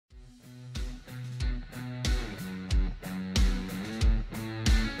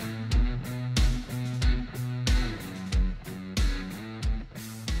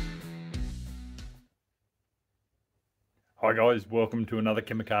Hi guys, welcome to another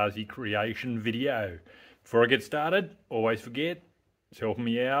Kamikaze creation video. Before I get started, always forget, it's helping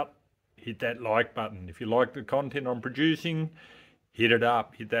me out, hit that like button. If you like the content I'm producing, hit it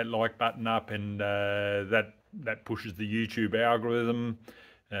up, hit that like button up, and that pushes the YouTube algorithm,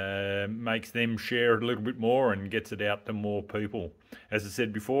 makes them share it a little bit more and gets it out to more people. As I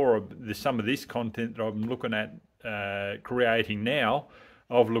said before, there's some of this content that I'm looking at creating now.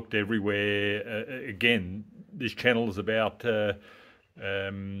 I've looked everywhere. Again, this channel is about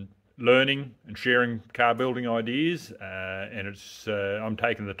learning and sharing car building ideas, and I'm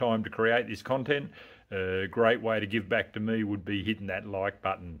taking the time to create this content. A great way to give back to me would be hitting that like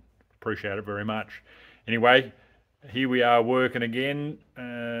button. Appreciate it very much. Anyway, here we are working again.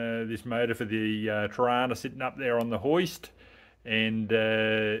 This motor for the Torana sitting up there on the hoist, and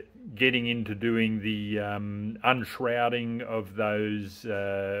getting into doing the unshrouding of those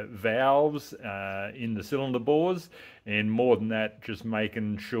valves in the cylinder bores, and more than that, just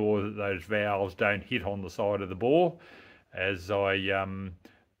making sure that those valves don't hit on the side of the bore as I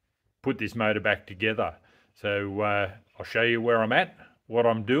put this motor back together. So I'll show you where I'm at, what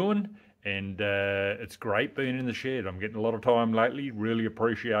I'm doing, and it's great being in the shed. I'm getting a lot of time lately, really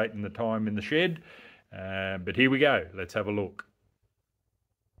appreciating the time in the shed. But here we go, let's have a look.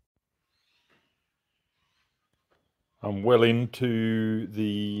 I'm well into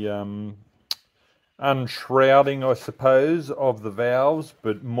the unshrouding, I suppose, of the valves,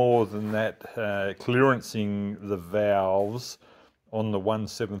 but more than that, clearancing the valves on the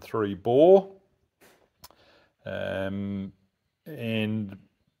 173 bore, and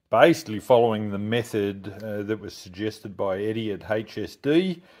basically following the method that was suggested by Eddie at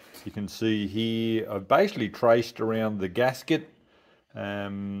HSD. You can see here I've basically traced around the gasket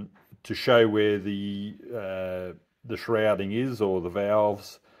to show where the shrouding is, or the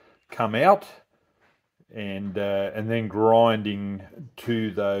valves come out, and then grinding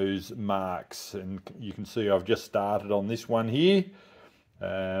to those marks. And you can see I've just started on this one here.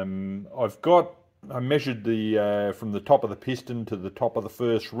 I measured the from the top of the piston to the top of the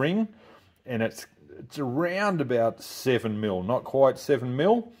first ring, and it's around about 7 mil, not quite 7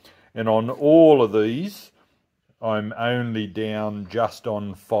 mil. And on all of these, I'm only down just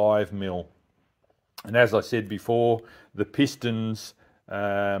on 5 mil. And as I said before, the pistons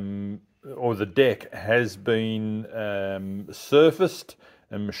or the deck has been surfaced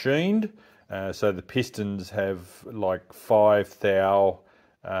and machined. So the pistons have like 5 thou.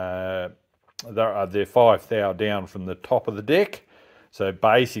 They're 5 thou down from the top of the deck. So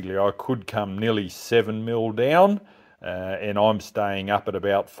basically I could come nearly 7 mil down, and I'm staying up at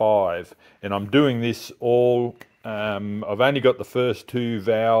about 5. And I'm doing this all, I've only got the first 2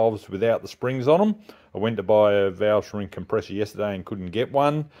 valves without the springs on them. I went to buy a valve ring compressor yesterday and couldn't get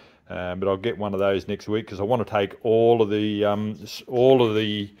one, but I'll get one of those next week, because I want to take all of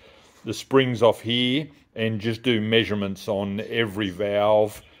the springs off here and just do measurements on every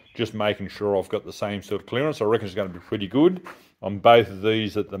valve, just making sure I've got the same sort of clearance. I reckon it's going to be pretty good on both of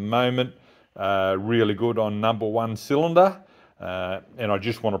these at the moment. Really good on number 1 cylinder, and I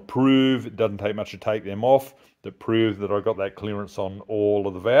just want to prove, it doesn't take much to take them off, to prove that I got that clearance on all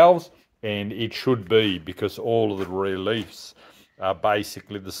of the valves, and it should be, because all of the reliefs are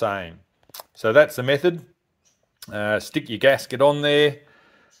basically the same. So that's the method. Stick your gasket on there,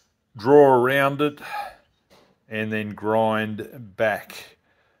 draw around it, and then grind back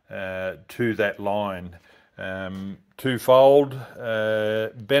to that line. Twofold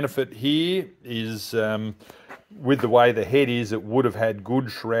benefit here is, with the way the head is, it would have had good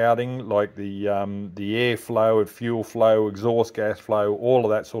shrouding, like the airflow, fuel flow, exhaust gas flow, all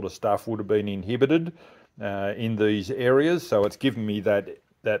of that sort of stuff would have been inhibited in these areas. So it's given me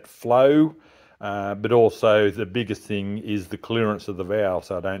that flow, but also the biggest thing is the clearance of the valve,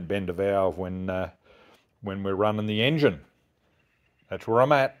 so I don't bend a valve when we're running the engine. That's where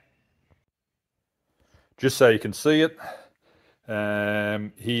I'm at. Just so you can see it,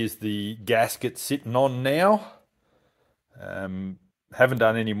 here's the gasket sitting on now. Haven't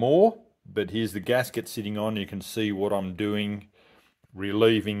done any more, but here's the gasket sitting on. You can see what I'm doing,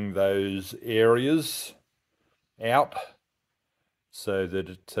 relieving those areas out so that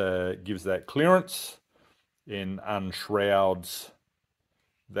it gives that clearance and unshrouds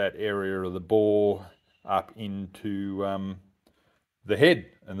that area of the bore up into the head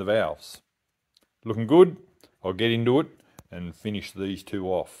and the valves. Looking good. I'll get into it and finish these 2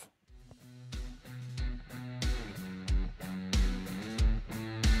 off.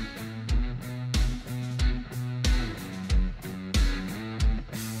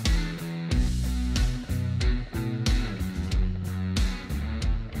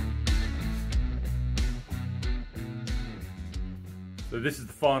 So this is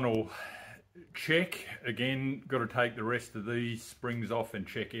the final check. Again, got to take the rest of these springs off and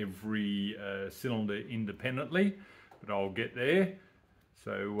check every cylinder independently, but I'll get there.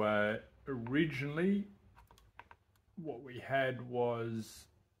 So originally what we had was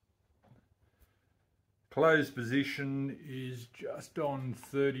closed position is just on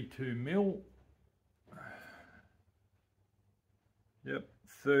 32 mil. Yep,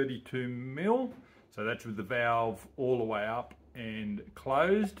 32 mil. So that's with the valve all the way up and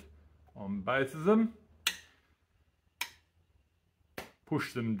closed on both of them.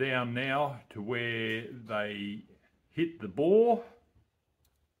 Push them down now to where they hit the bore.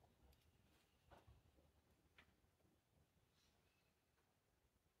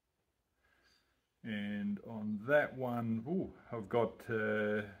 And on that one, ooh, I've got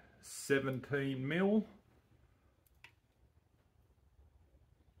 17 mil.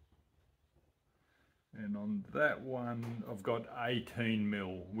 And on that one, I've got 18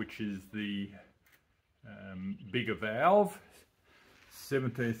 mil, which is the bigger valve.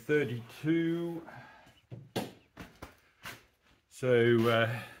 1732. So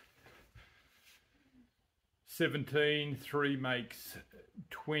 17, 3 makes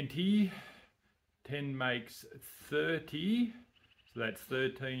 20, 10 makes 30. So that's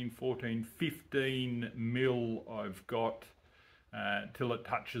 13, 14, 15 mil I've got till it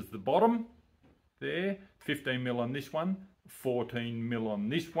touches the bottom. There, 15 mil on this one, 14 mil on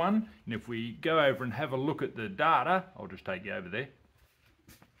this one. And if we go over and have a look at the data, I'll just take you over there.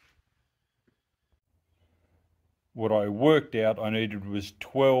 What I worked out I needed was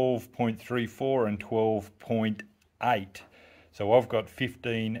 12.34 and 12.8. So I've got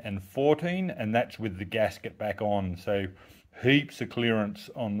 15 and 14, and that's with the gasket back on. So heaps of clearance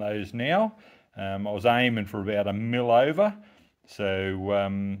on those now. I was aiming for about a mil over.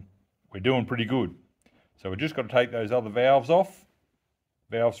 So we're doing pretty good. So we've just got to take those other valves off,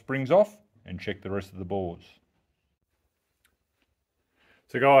 valve springs off, and check the rest of the bores.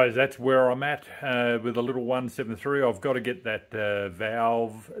 So guys, that's where I'm at with the little 173. I've got to get that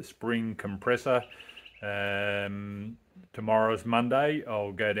valve spring compressor. Tomorrow's Monday.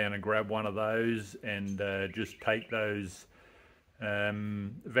 I'll go down and grab one of those and just take those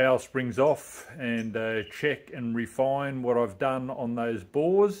valve springs off and check and refine what I've done on those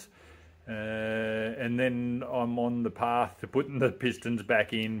bores. And then I'm on the path to putting the pistons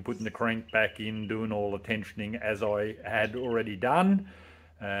back in, putting the crank back in, doing all the tensioning as I had already done.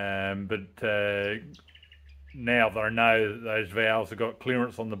 But now that I know that those valves have got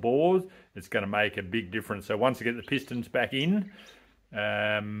clearance on the bores, it's going to make a big difference. So once I get the pistons back in,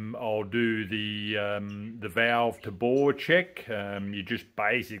 I'll do the valve to bore check. You just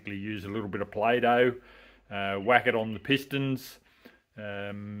basically use a little bit of Play-Doh, whack it on the pistons,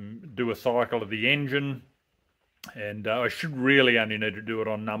 do a cycle of the engine, and I should really only need to do it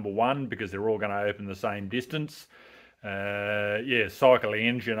on number 1 because they're all going to open the same distance. Yeah, cycle the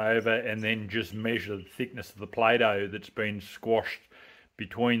engine over and then just measure the thickness of the Play-Doh that's been squashed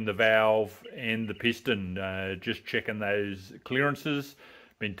between the valve and the piston, just checking those clearances.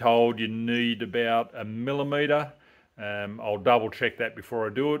 Been told you need about 1 millimetre. I'll double check that before I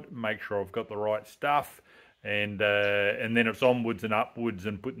do it, make sure I've got the right stuff, and then it's onwards and upwards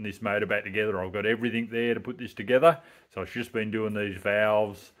and putting this motor back together. I've got everything there to put this together, so I've just been doing these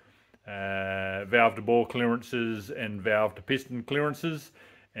valves, valve to bore clearances and valve to piston clearances,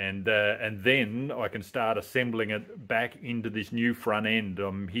 and then I can start assembling it back into this new front end.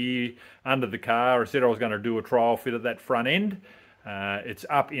 I'm here under the car. I said I was going to do a trial fit of that front end. It's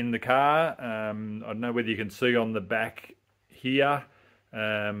up in the car. I don't know whether you can see on the back here.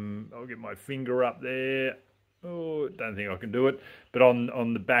 I'll get my finger up there. Oh, don't think I can do it. But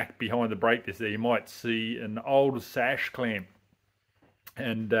on the back behind the brake disc there, you might see an old sash clamp.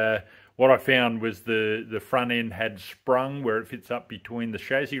 And what I found was the front end had sprung where it fits up between the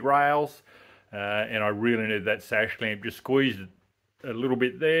chassis rails, and I really needed that sash clamp. Just squeezed it a little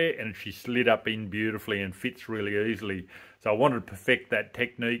bit there and she slid up in beautifully and fits really easily. So I wanted to perfect that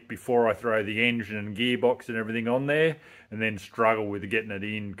technique before I throw the engine and gearbox and everything on there, and then struggle with getting it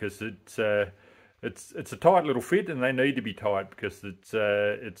in, because it's a tight little fit, and they need to be tight because it's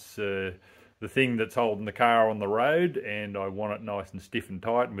the thing that's holding the car on the road, and I want it nice and stiff and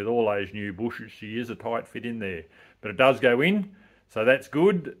tight, and with all those new bushes she is a tight fit in there, but it does go in, so that's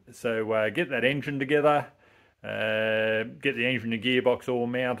good. So get that engine together, get the engine and gearbox all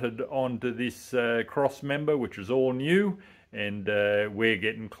mounted onto this cross member, which is all new, and we're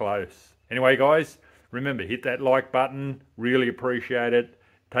getting close. Anyway guys, remember, hit that like button, really appreciate it.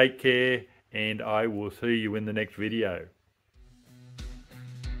 Take care, and I will see you in the next video.